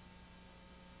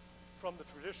from the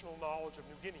traditional knowledge of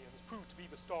New Guineans proved to be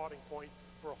the starting point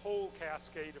for a whole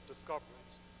cascade of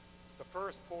discoveries. The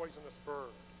first poisonous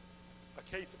bird, a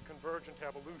case of convergent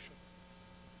evolution,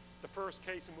 the first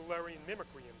case of Mullerian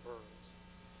mimicry in birds,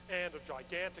 and a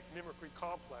gigantic mimicry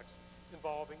complex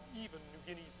involving even New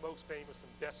Guinea's most famous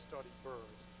and best studied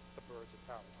birds, the birds of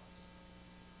paradise.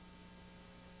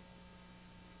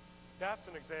 That's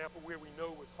an example where we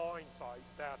know with hindsight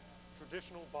that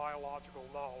traditional biological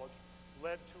knowledge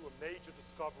led to a major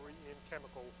discovery in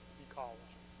chemical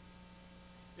ecology.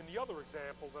 In the other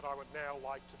example that I would now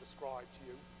like to describe to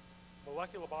you,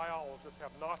 molecular biologists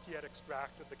have not yet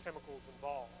extracted the chemicals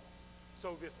involved.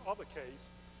 So this other case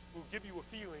will give you a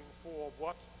feeling for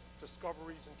what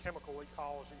discoveries in chemical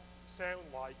ecology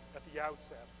sound like at the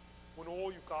outset, when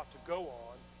all you've got to go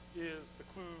on is the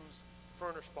clues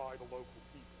furnished by the local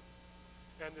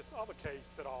people. And this other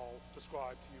case that I'll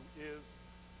describe to you is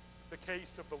the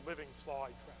case of the living fly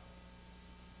trap.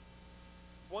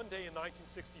 One day in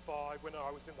 1965, when I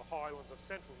was in the highlands of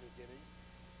central New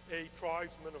Guinea, a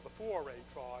tribesman of the Foray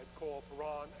tribe called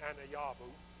Paran Anayabu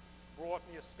brought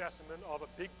me a specimen of a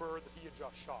big bird that he had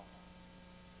just shot.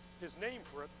 His name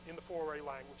for it in the Foray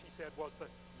language, he said, was the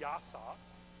yasa,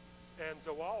 and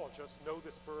zoologists know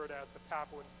this bird as the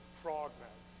Papuan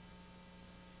frogmouth.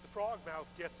 The frogmouth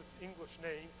gets its English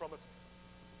name from its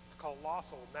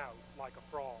colossal mouth, like a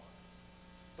frog.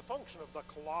 The function of the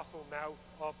colossal mouth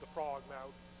of the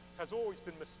frogmouth has always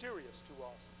been mysterious to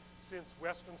us, since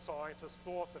Western scientists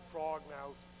thought that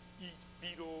frogmouths eat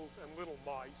beetles and little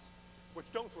mice,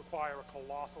 which don't require a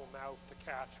colossal mouth to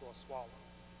catch or swallow.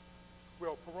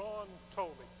 Well, Paran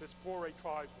told me, this Foray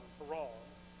tribesman, Paran,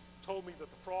 told me that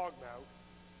the frogmouth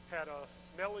had a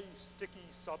smelly, sticky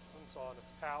substance on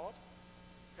its palate,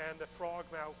 and that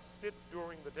frogmouths sit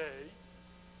during the day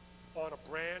on a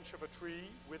branch of a tree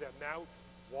with their mouth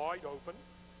wide open.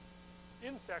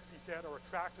 Insects, he said, are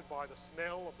attracted by the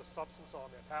smell of the substance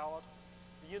on their palate.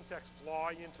 The insects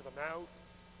fly into the mouth,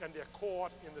 and they're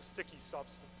caught in the sticky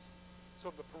substance.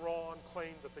 So the Paran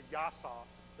claimed that the yasa,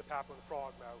 the Papuan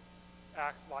frogmouth,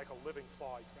 acts like a living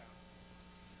fly trap.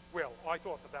 Well, I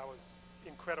thought that that was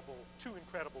incredible, too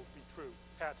incredible to be true,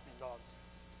 had to be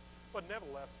nonsense. But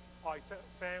nevertheless, I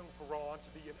found Paran to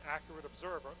be an accurate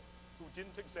observer who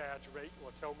didn't exaggerate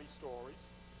or tell me stories.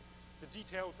 The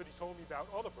details that he told me about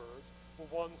other birds were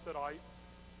ones that I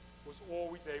was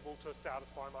always able to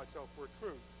satisfy myself were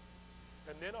true.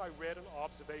 And then I read an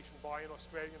observation by an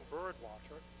Australian bird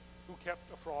watcher who kept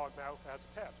a frogmouth as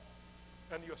a pet.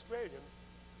 And the Australian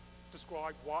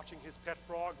described watching his pet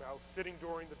frogmouth sitting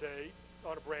during the day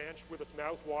on a branch with its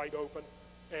mouth wide open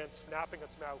and snapping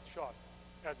its mouth shut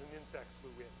as an insect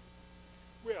flew in.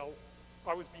 Well,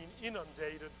 I was being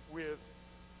inundated with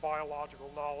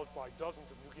biological knowledge by dozens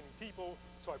of New Guinea people,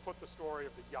 so I put the story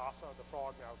of the Yasa, the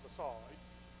frogmouth, aside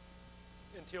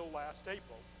until last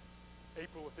April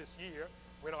of this year,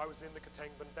 when I was in the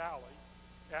Katangban Valley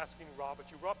asking Robert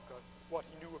Urupka what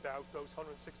he knew about those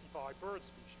 165 bird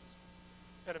species.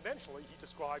 And eventually he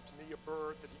described to me a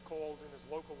bird that he called in his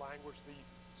local language the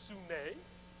sume.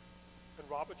 And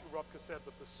Robert Urupka said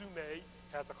that the sume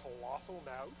has a colossal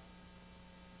mouth.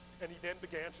 And he then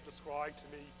began to describe to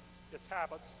me its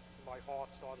habits, and my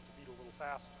heart started to beat a little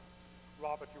faster.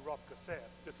 Robert Urupka said,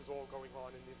 this is all going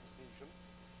on in Indonesian,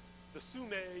 the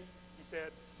sume, he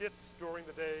said, sits during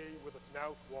the day with its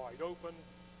mouth wide open,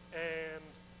 and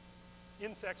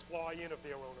insects fly in of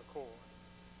their own accord.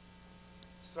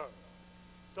 So,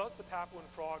 does the Papuan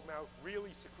frogmouth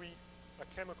really secrete a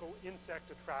chemical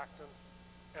insect attractant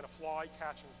and a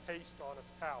fly-catching paste on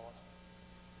its palate,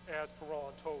 as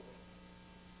Perron told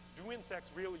me? Do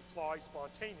insects really fly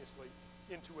spontaneously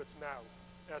into its mouth,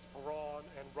 as Perron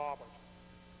and Robert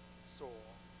saw?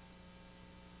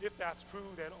 If that's true,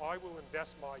 then I will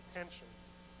invest my pension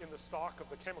in the stock of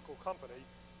the chemical company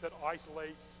that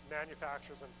isolates,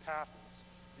 manufactures, and patents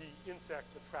the insect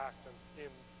attractant in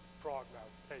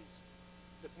frogmouth paste.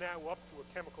 It's now up to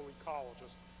a chemical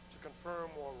ecologist to confirm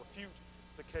or refute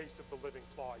the case of the living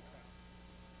flytrap.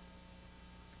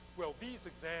 Well, these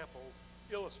examples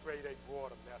illustrate a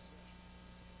broader message.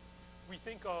 We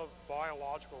think of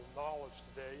biological knowledge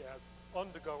today as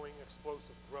undergoing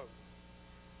explosive growth.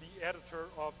 The editor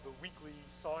of the weekly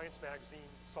science magazine,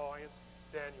 Science,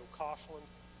 Daniel Koshland,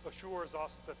 assures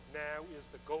us that now is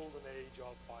the golden age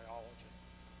of biology.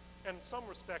 And in some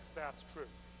respects, that's true.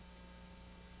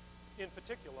 In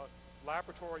particular,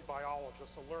 laboratory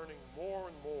biologists are learning more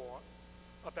and more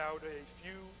about a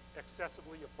few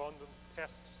excessively abundant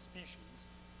pest species,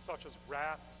 such as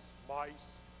rats,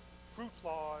 mice, fruit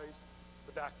flies,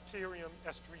 the bacterium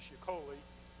Escherichia coli,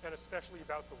 and especially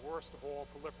about the worst of all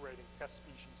proliferating pest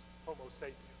species, Homo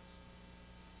sapiens.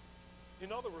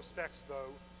 In other respects,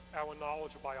 though, our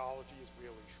knowledge of biology is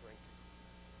really shrinking.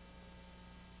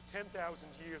 10,000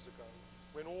 years ago,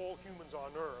 when all humans on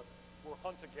Earth were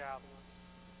hunter-gatherers,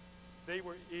 they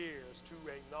were heirs to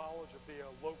a knowledge of their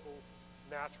local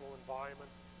natural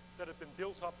environment that had been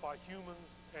built up by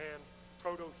humans and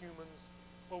proto-humans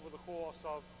over the course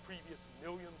of previous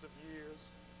millions of years.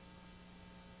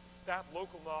 That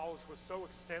local knowledge was so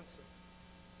extensive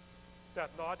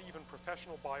that not even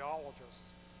professional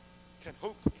biologists can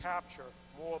hope to capture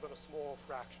more than a small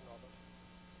fraction of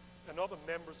it. And other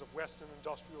members of Western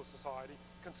industrial society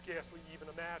can scarcely even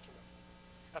imagine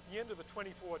it. At the end of the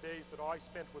 24 days that I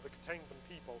spent with the Katangban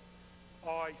people,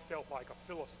 I felt like a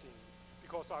Philistine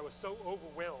because I was so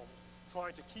overwhelmed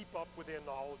trying to keep up with their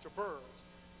knowledge of birds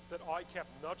that I kept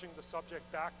nudging the subject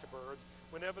back to birds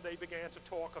whenever they began to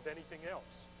talk of anything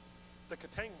else. The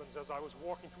Katangbans, as I was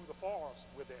walking through the forest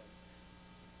with them,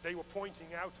 they were pointing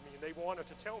out to me and they wanted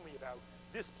to tell me about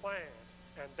this plant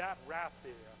and that rat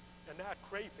there and that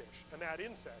crayfish and that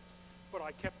insect, but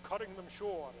I kept cutting them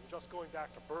short and just going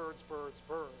back to birds, birds,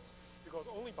 birds, because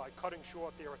only by cutting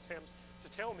short their attempts to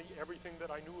tell me everything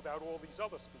that I knew about all these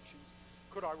other species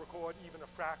could I record even a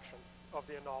fraction of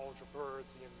their knowledge of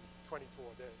birds in 24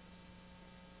 days.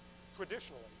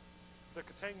 Traditionally, the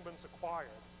Katangbans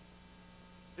acquired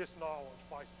this knowledge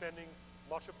by spending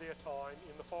much of their time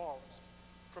in the forest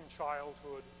from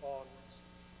childhood onwards.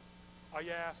 I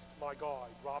asked my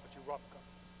guide, Robert Urupka,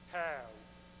 how,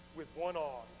 with one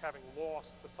eye, having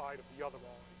lost the sight of the other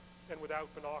eye, and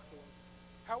without binoculars,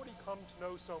 how would he come to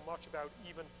know so much about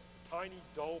even tiny,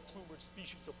 dull-plumaged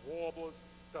species of warblers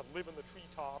that live in the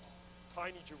treetops,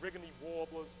 tiny Gerygony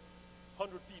warblers,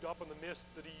 100 feet up in the mist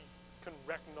that he can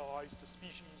recognize to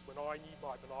species when I need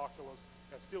my binoculars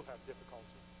and still have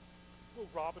difficulty? Well,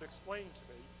 Robert explained to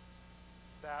me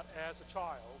that as a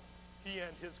child, he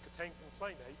and his Katangban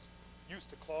playmates used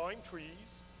to climb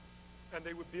trees, and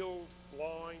they would build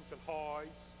blinds and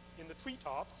hides in the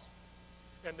treetops,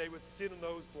 and they would sit in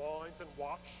those blinds and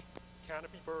watch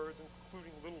canopy birds,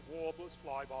 including little warblers,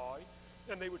 fly by,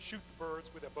 and they would shoot the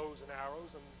birds with their bows and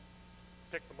arrows and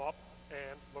pick them up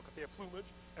and look at their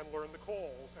plumage and learn the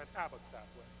calls and habits that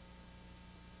way.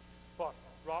 But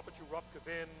Robert Urupka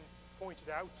then pointed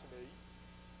out to me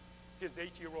his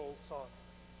 8-year-old son.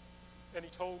 And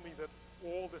he told me that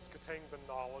all this Katingsban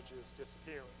knowledge is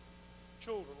disappearing.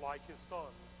 Children like his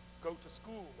son go to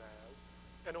school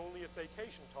now, and only at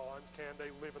vacation times can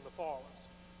they live in the forest.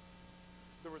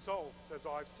 The results, as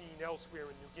I've seen elsewhere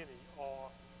in New Guinea, are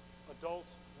adult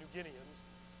New Guineans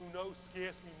who know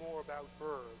scarcely more about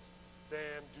birds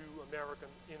than do American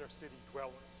inner-city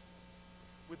dwellers.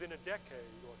 Within a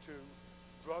decade or two,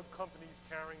 drug companies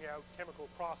carrying out chemical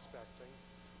prospecting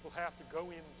will have to go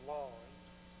in blind,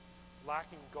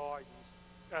 lacking guidance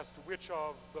as to which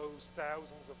of those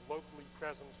thousands of locally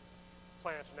present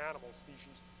plant and animal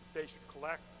species they should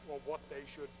collect or what they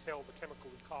should tell the chemical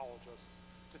ecologists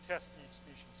to test each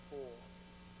species for.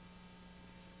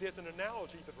 There's an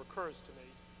analogy that recurs to me,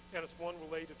 and it's one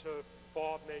related to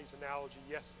Bob May's analogy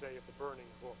yesterday of the burning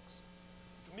books.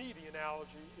 For me, the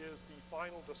analogy is the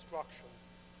final destruction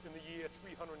in the year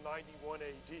 391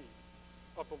 AD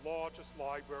of the largest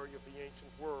library of the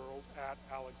ancient world at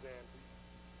Alexandria.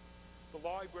 The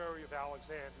Library of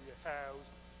Alexandria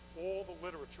housed all the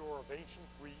literature of ancient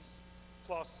Greece,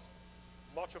 plus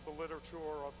much of the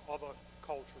literature of other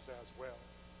cultures as well.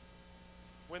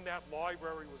 When that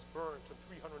library was burnt in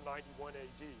 391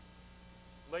 AD,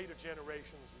 later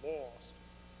generations lost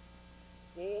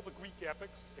all the Greek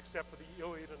epics except for the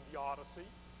Iliad and the Odyssey.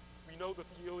 We know that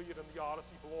the Iliad and the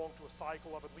Odyssey belong to a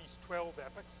cycle of at least 12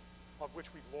 epics, of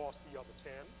which we've lost the other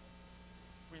 10.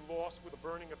 We lost, with the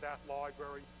burning of that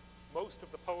library, most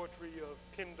of the poetry of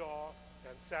Pindar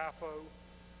and Sappho,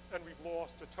 and we've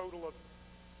lost a total of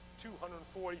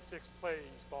 246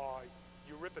 plays by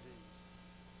Euripides,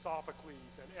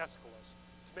 Sophocles, and Aeschylus,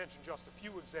 to mention just a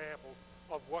few examples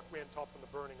of what went up in the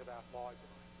burning of that library.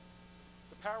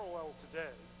 The parallel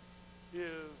today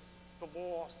is the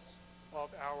loss of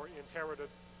our inherited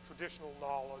traditional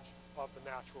knowledge of the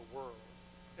natural world,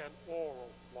 an oral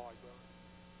library.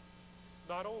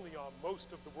 Not only are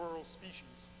most of the world's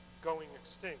species going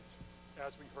extinct,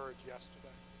 as we heard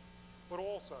yesterday, but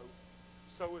also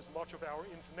so is much of our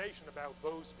information about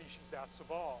those species that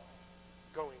survive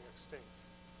going extinct.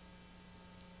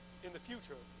 In the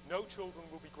future, no children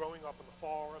will be growing up in the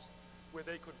forest where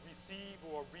they could receive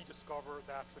or rediscover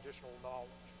that traditional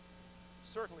knowledge.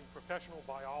 Certainly, professional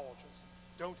biologists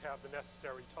don't have the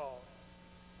necessary time.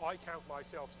 I count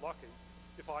myself lucky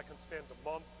if I can spend a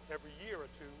month every year or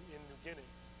two in New Guinea.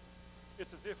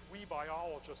 It's as if we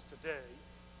biologists today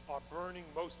are burning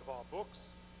most of our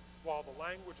books, while the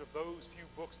language of those few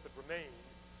books that remain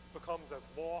becomes as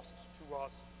lost to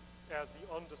us as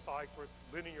the undeciphered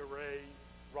linear A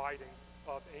writing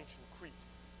of ancient Crete.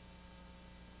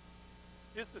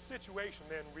 Is the situation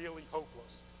then really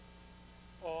hopeless?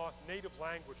 Are native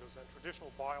languages and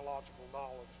traditional biological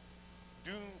knowledge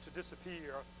doomed to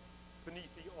disappear beneath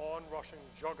the onrushing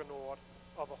juggernaut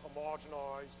of a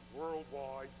homogenized,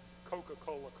 worldwide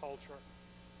Coca-Cola culture?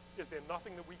 Is there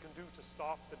nothing that we can do to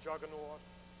stop the juggernaut?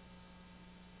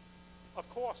 Of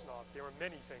course not. There are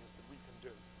many things that we can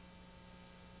do.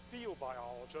 Field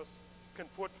biologists can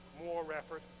put more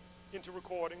effort into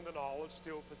recording the knowledge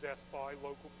still possessed by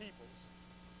local peoples.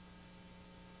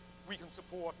 We can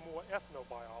support more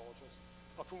ethnobiologists,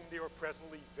 of whom there are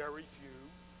presently very few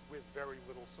with very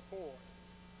little support.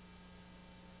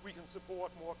 We can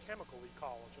support more chemical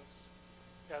ecologists,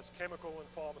 as chemical and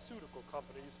pharmaceutical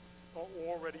companies are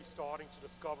already starting to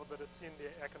discover that it's in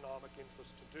their economic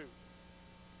interest to do.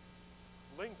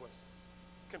 Linguists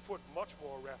can put much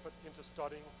more effort into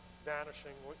studying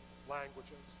vanishing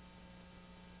languages.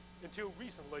 Until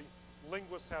recently,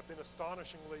 linguists have been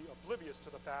astonishingly oblivious to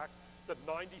the fact that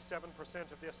 97%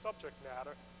 of their subject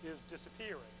matter is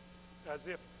disappearing, as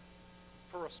if,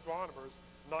 for astronomers,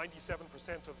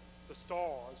 97% of the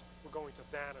stars were going to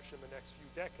vanish in the next few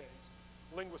decades.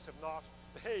 Linguists have not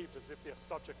behaved as if their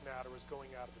subject matter is going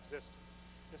out of existence.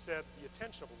 Instead, the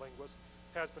attention of a linguist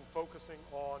has been focusing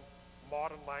on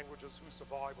modern languages whose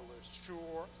survival is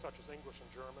sure, such as English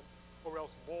and German, or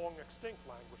else long extinct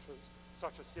languages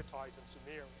such as Hittite and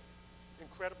Sumerian.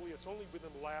 Incredibly, it's only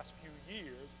within the last few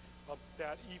years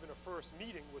that even a first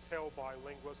meeting was held by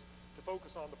linguists to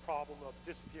focus on the problem of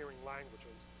disappearing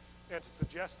languages and to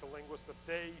suggest to linguists that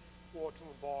they ought to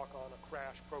embark on a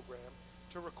crash program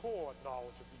to record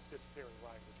knowledge of these disappearing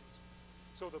languages.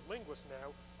 So that linguists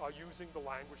now are using the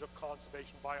language of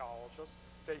conservation biologists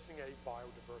facing a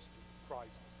biodiversity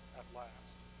crisis at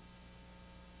last.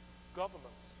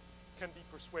 Governments can be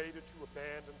persuaded to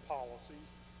abandon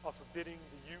policies of forbidding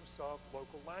the use of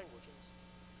local languages,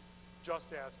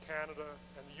 just as Canada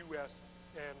and the US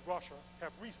and Russia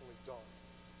have recently done,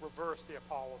 reversed their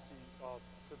policies of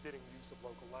forbidding use of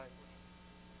local language.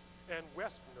 and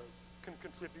Westerners can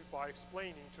contribute by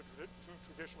explaining to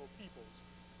traditional peoples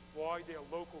why their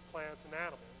local plants and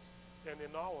animals and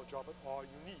their knowledge of it are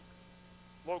unique.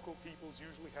 Local peoples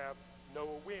usually have no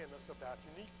awareness of that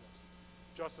uniqueness.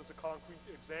 Just as a concrete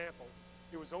example,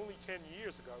 it was only 10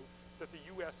 years ago that the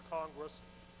US Congress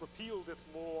repealed its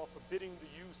law forbidding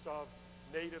the use of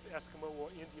native Eskimo or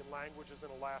Indian languages in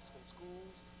Alaskan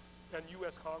schools, and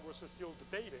US Congress is still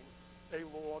debating a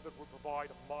law that would provide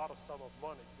a modest sum of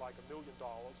money, like $1 million,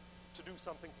 to do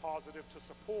something positive to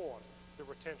support the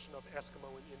retention of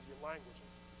Eskimo and Indian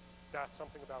languages. That's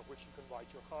something about which you can write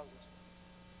your congressman.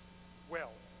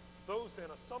 Well, those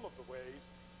then are some of the ways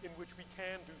in which we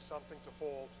can do something to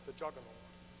halt the juggernaut.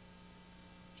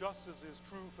 Just as is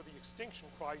true for the extinction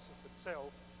crisis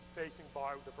itself facing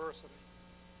biodiversity.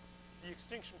 The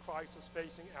extinction crisis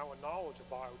facing our knowledge of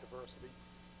biodiversity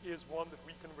is one that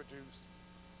we can reduce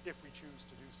if we choose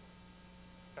to do so.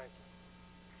 Thank you.